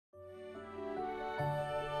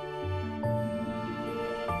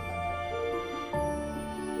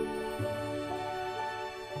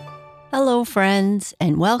Hello, friends,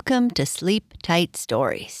 and welcome to Sleep Tight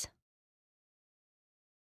Stories.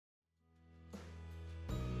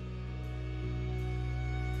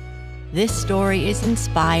 This story is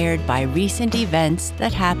inspired by recent events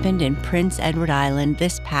that happened in Prince Edward Island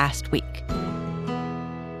this past week.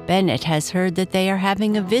 Bennett has heard that they are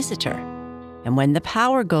having a visitor, and when the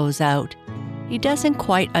power goes out, he doesn't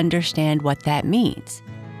quite understand what that means.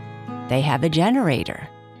 They have a generator.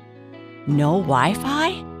 No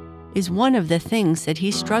Wi-Fi is one of the things that he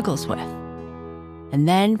struggles with. And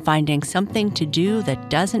then finding something to do that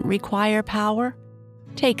doesn't require power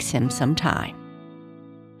takes him some time.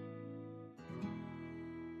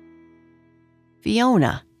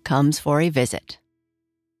 Fiona comes for a visit.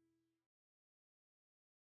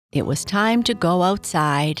 It was time to go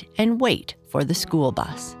outside and wait for the school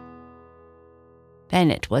bus.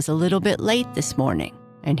 Bennett was a little bit late this morning,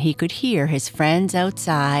 and he could hear his friends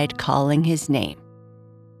outside calling his name.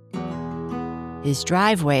 His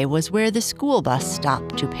driveway was where the school bus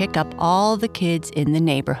stopped to pick up all the kids in the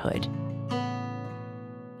neighborhood.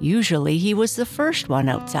 Usually he was the first one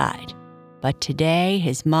outside, but today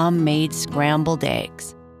his mom made scrambled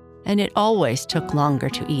eggs, and it always took longer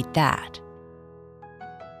to eat that.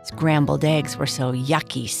 Scrambled eggs were so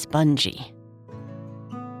yucky spongy.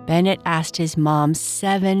 Bennett asked his mom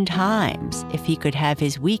 7 times if he could have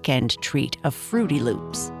his weekend treat of Fruity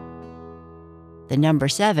Loops. The number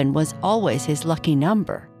 7 was always his lucky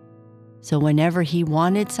number, so whenever he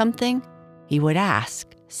wanted something, he would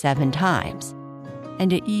ask 7 times,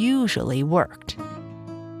 and it usually worked.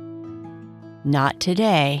 Not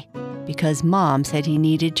today, because Mom said he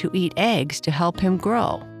needed to eat eggs to help him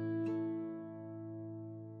grow.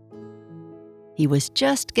 He was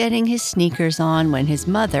just getting his sneakers on when his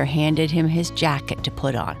mother handed him his jacket to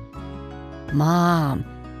put on. "Mom,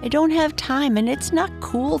 I don't have time and it's not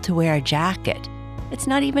cool to wear a jacket. It's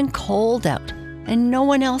not even cold out, and no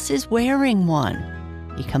one else is wearing one,"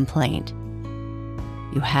 he complained.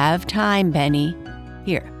 "You have time, Benny.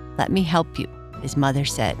 Here, let me help you," his mother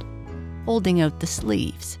said, holding out the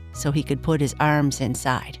sleeves so he could put his arms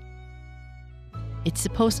inside. "It's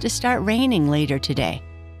supposed to start raining later today,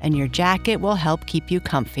 and your jacket will help keep you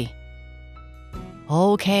comfy."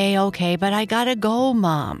 Okay, but I gotta go,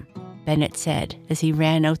 Mom," Bennett said as he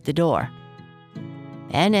ran out the door.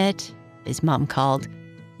 "Bennett," his mom called,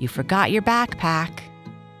 "you forgot your backpack."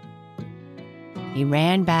 He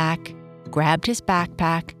ran back, grabbed his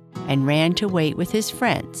backpack, and ran to wait with his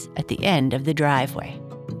friends at the end of the driveway.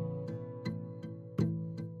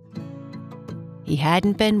 He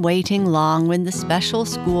hadn't been waiting long when the special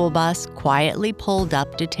school bus quietly pulled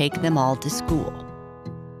up to take them all to school.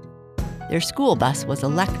 Their school bus was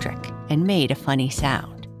electric and made a funny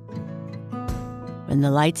sound. When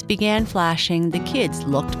the lights began flashing, the kids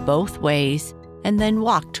looked both ways and then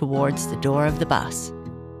walked towards the door of the bus.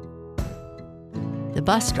 The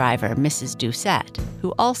bus driver, Mrs. Doucette,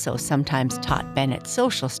 who also sometimes taught Bennett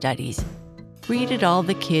social studies, greeted all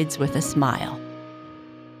the kids with a smile.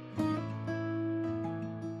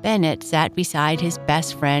 Bennett sat beside his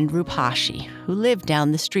best friend Rupashi, who lived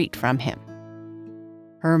down the street from him.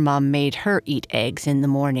 Her mom made her eat eggs in the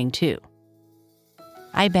morning, too.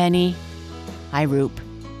 "Hi, Benny." "Hi, Roop."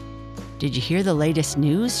 "Did you hear the latest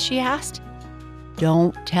news?" she asked.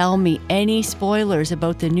 "Don't tell me any spoilers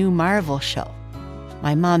about the new Marvel show.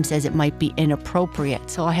 My mom says it might be inappropriate,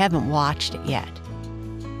 so I haven't watched it yet.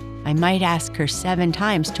 I might ask her 7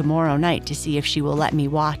 times tomorrow night to see if she will let me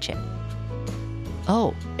watch it."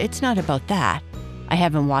 "Oh, it's not about that. I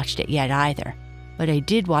haven't watched it yet either, but I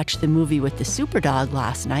did watch the movie with the Superdog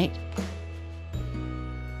last night."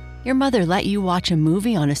 "Your mother let you watch a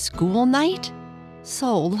movie on a school night?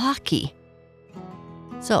 So lucky."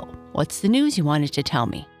 "So, what's the news you wanted to tell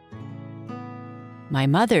me?" "My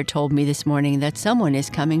mother told me this morning that someone is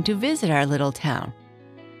coming to visit our little town."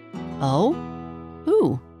 "Oh?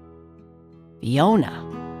 Who?" "Fiona."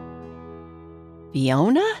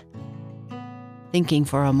 "Fiona?" Thinking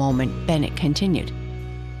for a moment, Bennett continued.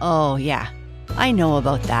 "Oh, yeah, I know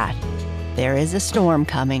about that. There is a storm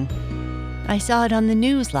coming. I saw it on the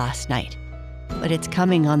news last night, but it's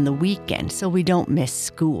coming on the weekend so we don't miss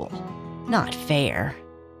school. Not fair."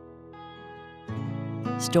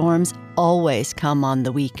 "Storms always come on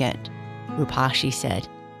the weekend," Rupashi said.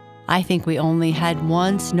 "I think we only had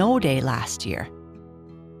 1 snow day last year."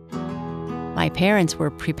 "My parents were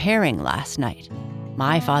preparing last night.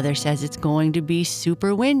 My father says it's going to be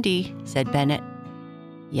super windy," said Bennett.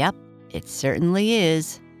 "Yep, it certainly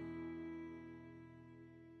is."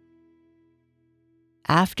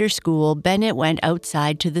 After school, Bennett went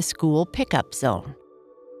outside to the school pickup zone.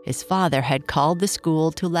 His father had called the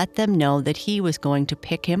school to let them know that he was going to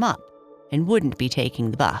pick him up and wouldn't be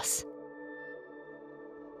taking the bus.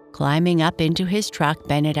 Climbing up into his truck,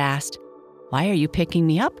 Bennett asked, "Why are you picking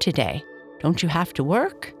me up today? Don't you have to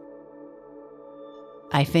work?"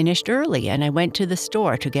 "I finished early and I went to the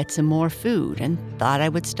store to get some more food and thought I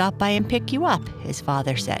would stop by and pick you up," his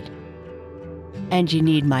father said. "And you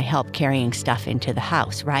need my help carrying stuff into the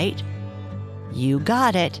house, right?" "You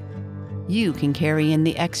got it. You can carry in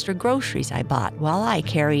the extra groceries I bought while I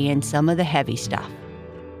carry in some of the heavy stuff."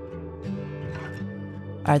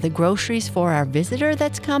 "Are the groceries for our visitor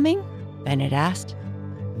that's coming?" Bennett asked.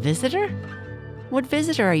 "Visitor? What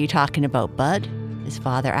visitor are you talking about, Bud?" his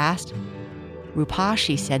father asked.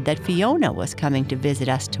 "Rupashi said that Fiona was coming to visit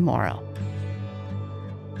us tomorrow."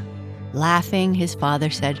 Laughing, his father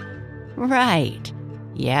said, "Right.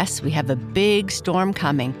 Yes, we have a big storm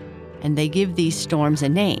coming, and they give these storms a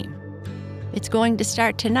name. It's going to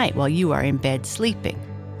start tonight while you are in bed sleeping.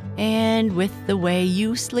 And with the way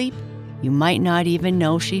you sleep, you might not even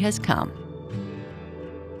know she has come."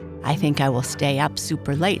 "I think I will stay up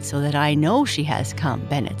super late so that I know she has come,"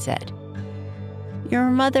 Bennett said. "Your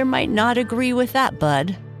mother might not agree with that,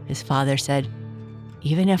 Bud," his father said.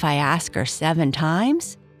 "Even if I ask her 7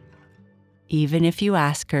 times?" "Even if you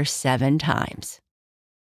ask her 7 times.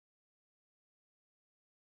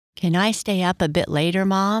 "Can I stay up a bit later,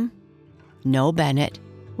 Mom?" "No, Bennett.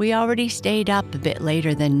 We already stayed up a bit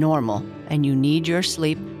later than normal, and you need your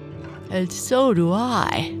sleep." "And so do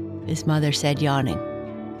I," his mother said, yawning.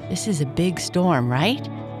 "This is a big storm, right?"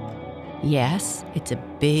 "Yes, it's a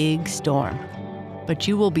big storm. But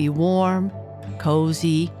you will be warm,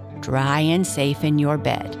 cozy, dry, and safe in your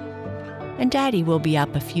bed. And Daddy will be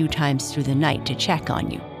up a few times through the night to check on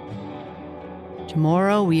you.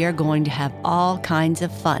 Tomorrow we are going to have all kinds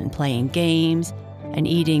of fun playing games and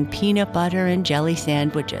eating peanut butter and jelly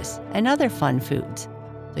sandwiches and other fun foods,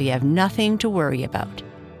 so you have nothing to worry about.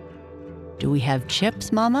 Do we have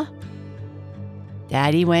chips, Mama?"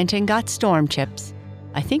 Daddy went and got storm chips.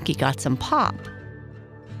 I think he got some pop.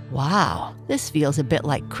 "Wow, this feels a bit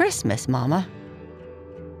like Christmas, Mama."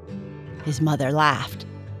 His mother laughed.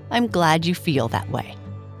 "I'm glad you feel that way.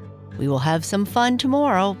 We will have some fun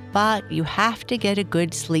tomorrow, but you have to get a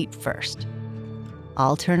good sleep first.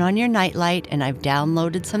 I'll turn on your nightlight and I've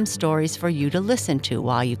downloaded some stories for you to listen to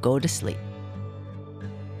while you go to sleep.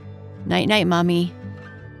 Night-night, Mommy.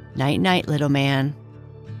 Night-night, little man.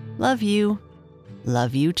 Love you.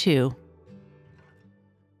 Love you too."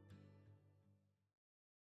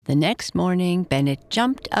 The next morning, Bennett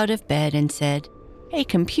jumped out of bed and said, "Hey,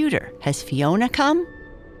 computer, has Fiona come?"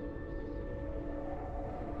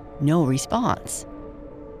 No response.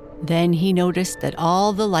 Then he noticed that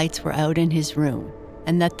all the lights were out in his room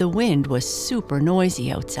and that the wind was super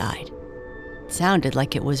noisy outside. It sounded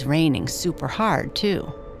like it was raining super hard,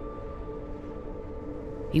 too.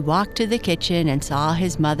 He walked to the kitchen and saw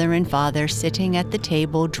his mother and father sitting at the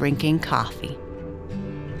table drinking coffee.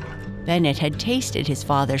 Bennett had tasted his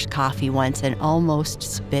father's coffee once and almost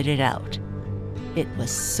spit it out. It was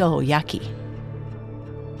so yucky.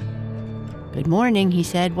 "Good morning," he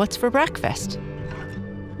said. "What's for breakfast?"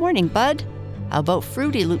 "Morning, Bud. How about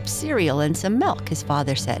Fruity Loops cereal and some milk?" his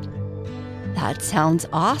father said. "That sounds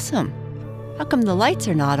awesome. How come the lights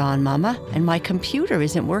are not on, Mama, and my computer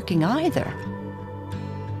isn't working either?"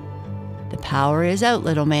 "The power is out,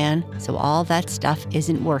 little man, so all that stuff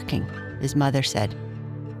isn't working," his mother said.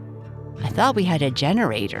 "I thought we had a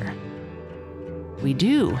generator." "We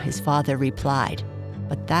do," his father replied,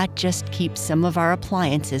 "but that just keeps some of our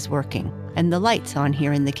appliances working and the lights on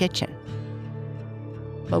here in the kitchen."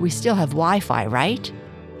 "But we still have Wi-Fi, right?"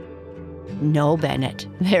 "No, Bennett,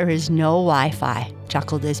 there is no Wi-Fi,"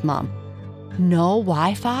 chuckled his mom. "No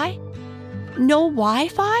Wi-Fi? No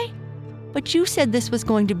Wi-Fi? But you said this was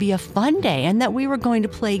going to be a fun day and that we were going to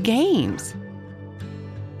play games."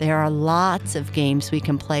 "There are lots of games we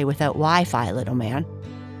can play without Wi-Fi, little man."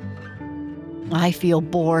 "I feel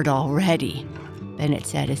bored already," Bennett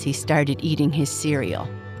said as he started eating his cereal.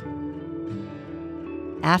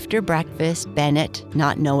 After breakfast, Bennett,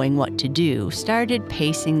 not knowing what to do, started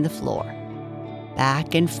pacing the floor.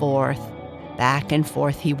 Back and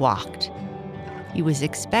forth he walked. He was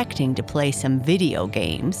expecting to play some video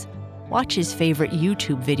games, watch his favorite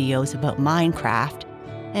YouTube videos about Minecraft,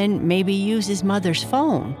 and maybe use his mother's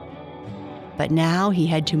phone. But now he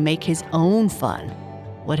had to make his own fun,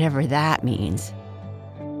 whatever that means.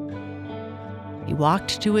 He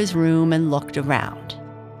walked to his room and looked around.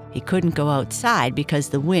 He couldn't go outside because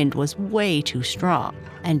the wind was way too strong,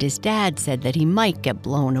 and his dad said that he might get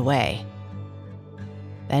blown away.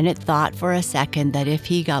 Bennett thought for a second that if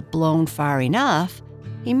he got blown far enough,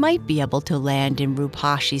 he might be able to land in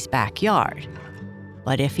Rupashi's backyard.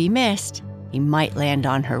 But if he missed, he might land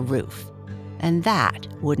on her roof, and that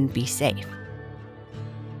wouldn't be safe.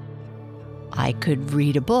 I could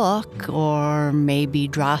read a book, or maybe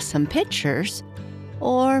draw some pictures,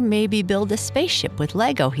 or maybe build a spaceship with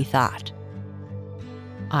Lego, he thought.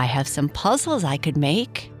 I have some puzzles I could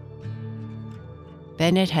make.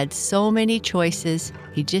 Bennett had so many choices,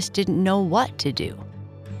 he just didn't know what to do.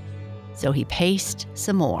 So he paced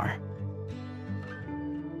some more.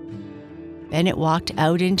 Bennett walked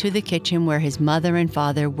out into the kitchen where his mother and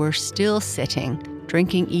father were still sitting,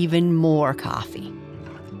 drinking even more coffee.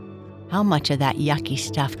 How much of that yucky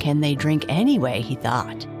stuff can they drink anyway, he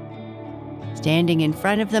thought. Standing in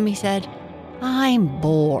front of them, he said, "I'm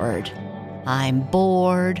bored. I'm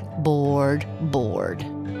bored, bored, bored."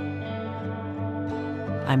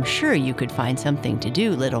 "I'm sure you could find something to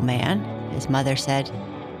do, little man," his mother said.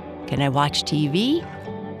 "Can I watch TV?"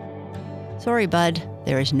 "Sorry, bud,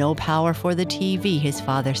 there is no power for the TV," his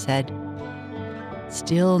father said.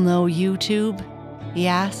 "Still no YouTube?" he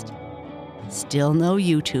asked. "Still no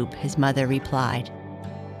YouTube," his mother replied.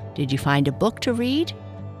 "Did you find a book to read?"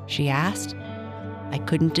 she asked. "I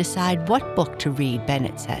couldn't decide what book to read,"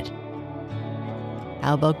 Bennett said.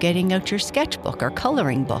 "How about getting out your sketchbook or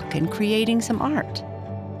coloring book and creating some art?"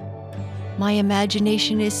 "My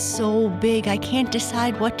imagination is so big I can't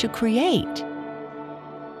decide what to create."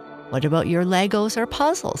 "What about your Legos or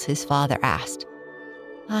puzzles?" his father asked.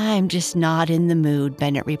 "I'm just not in the mood,"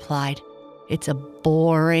 Bennett replied. "It's a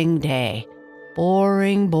boring day.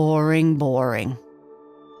 Boring, boring, boring."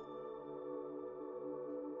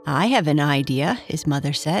 "I have an idea," his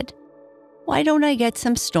mother said. "Why don't I get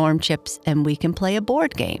some storm chips and we can play a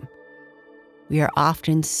board game? We are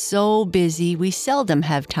often so busy we seldom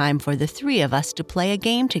have time for the three of us to play a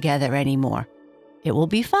game together anymore. It will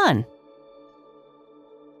be fun."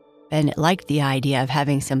 Bennett liked the idea of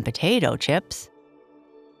having some potato chips.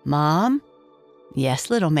 "Mom?" "Yes,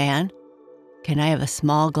 little man. Can I have a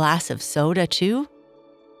small glass of soda too?"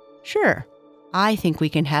 "Sure. I think we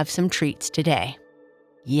can have some treats today."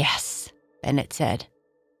 "Yes," Bennett said.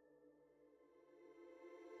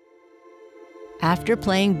 After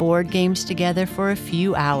playing board games together for a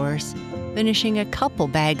few hours, finishing a couple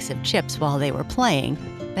bags of chips while they were playing,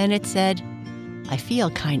 Bennett said, "I feel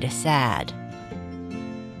kinda sad."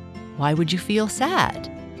 "Why would you feel sad?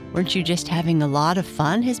 Weren't you just having a lot of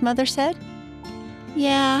fun?" his mother said.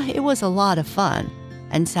 "Yeah, it was a lot of fun,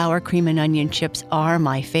 and sour cream and onion chips are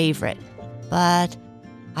my favorite. But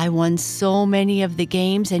I won so many of the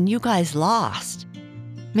games and you guys lost.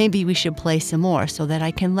 Maybe we should play some more so that I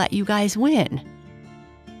can let you guys win."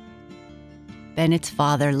 Bennett's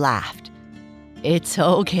father laughed. "It's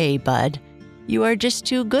okay, bud. You are just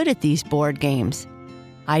too good at these board games.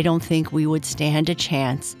 I don't think we would stand a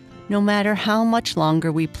chance, no matter how much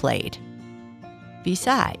longer we played.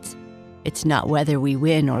 Besides, it's not whether we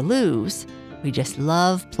win or lose. We just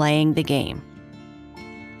love playing the game."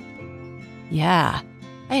 "Yeah,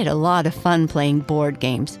 I had a lot of fun playing board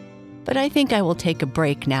games, but I think I will take a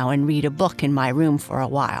break now and read a book in my room for a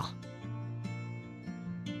while."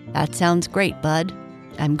 "That sounds great, bud.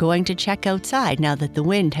 I'm going to check outside now that the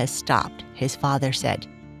wind has stopped," his father said.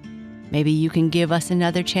 "Maybe you can give us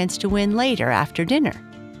another chance to win later after dinner.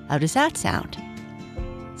 How does that sound?"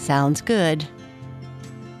 "Sounds good."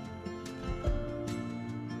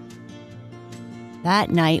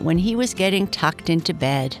 That night, when he was getting tucked into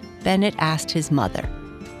bed, Bennett asked his mother,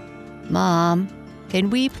 "Mom, can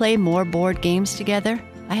we play more board games together?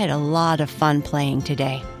 I had a lot of fun playing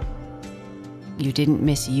today." "You didn't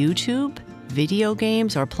miss YouTube, video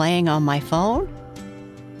games, or playing on my phone?"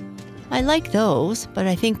 "I like those, but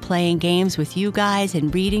I think playing games with you guys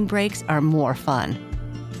and reading breaks are more fun."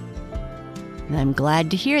 "I'm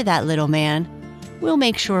glad to hear that, little man. We'll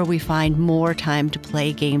make sure we find more time to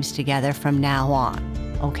play games together from now on,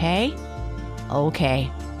 okay?" "Okay."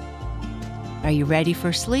 "Are you ready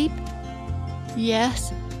for sleep?"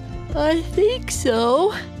 "Yes, I think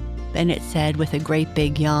so," Bennett said with a great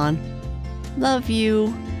big yawn. "Love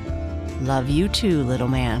you." "Love you too, little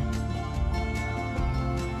man."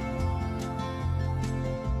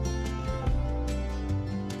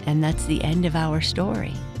 And that's the end of our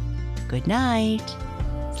story. Good night.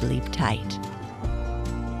 Sleep tight.